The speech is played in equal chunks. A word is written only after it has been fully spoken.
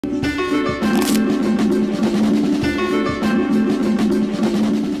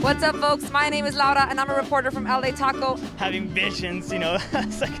What's up, folks? My name is Laura, and I'm a reporter from LA Taco. Having visions, you know,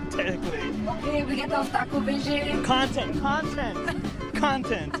 psychedelically. Okay, we get those taco visions. Content.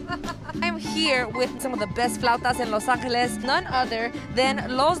 I'm here with some of the best flautas in Los Angeles, none other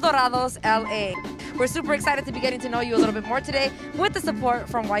than Los Dorados L.A. We're super excited to be getting to know you a little bit more today with the support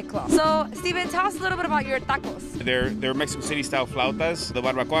from White Claw. So, Steven, tell us a little bit about your tacos. They're Mexico City style flautas. The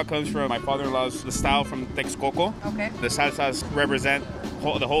barbacoa comes from my father-in-law's the style from Texcoco. Okay. The salsas represent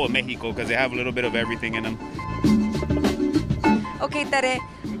the whole of Mexico because they have a little bit of everything in them. Okay, Tere,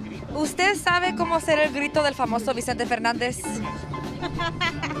 ¿usted sabe cómo hacer el grito del famoso Vicente Fernández?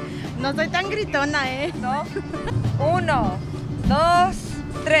 No soy tan gritona, ¿eh? ¿No? 1, 2,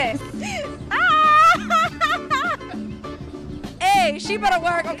 3. Hey, she better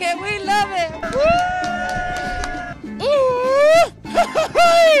work, okay? We love it.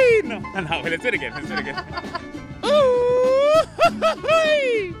 No, let's do it again.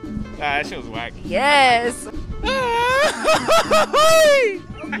 That shit was whack. Yes.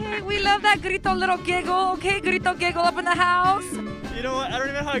 Okay, we love that grito little giggle. Okay, grito giggle up in the house. You know what? I don't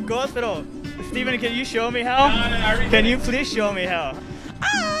even know how it goes, pero Steven, can you show me how? Can you please show me how?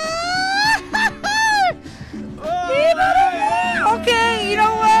 Okay, you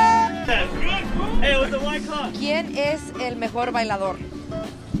know what? Hey, it was the White Claw. ¿Quién es el mejor bailador?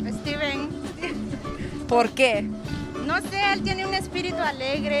 Steven. ¿Por qué? No sé, él tiene un espíritu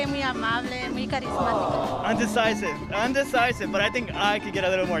alegre, muy amable, muy carismático. Undecisive, but I think I could get a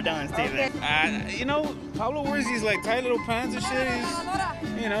little more down, Steven. Okay. You know, Pablo wears these like tight little pants and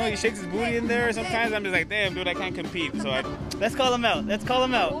shit. You know, he shakes his booty in there. Sometimes I'm just like, damn, dude, I can't compete. So Let's call him out.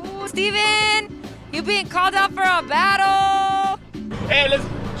 Ooh, Steven, you being called out for a battle. Hey, let's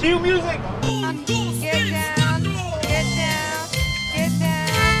cue music. Get down, get down, get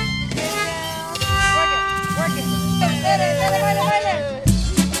down, get down. Work it. Dale, baile.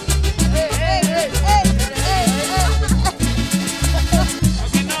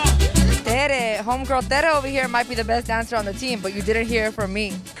 Tere, homegirl Tere over here might be the best dancer on the team, but you didn't hear it from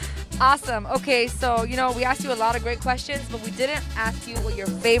me. Awesome. Okay, so, you know, we asked you a lot of great questions, but we didn't ask you what your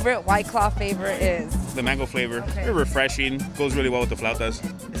favorite White Claw favorite is. The mango flavor. Okay. Very refreshing. Goes really well with the flautas.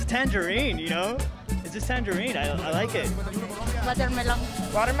 It's tangerine, you know? It's just tangerine. I like it. Watermelon.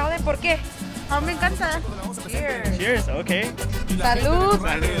 Watermelon, ¿por qué? Oh, me encanta. Cheers. Cheers, okay. Salud.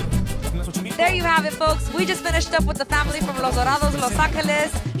 Salud. There you have it, folks. We just finished up with the family from Los Dorados, Los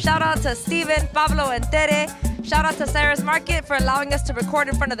Angeles. Shout out to Steven, Pablo, and Tere. Shout out to Sarah's Market for allowing us to record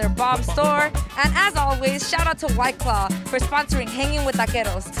in front of their bomb store. And as always, shout out to White Claw for sponsoring Hanging with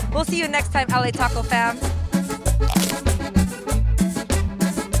Taqueros. We'll see you next time, LA Taco fam.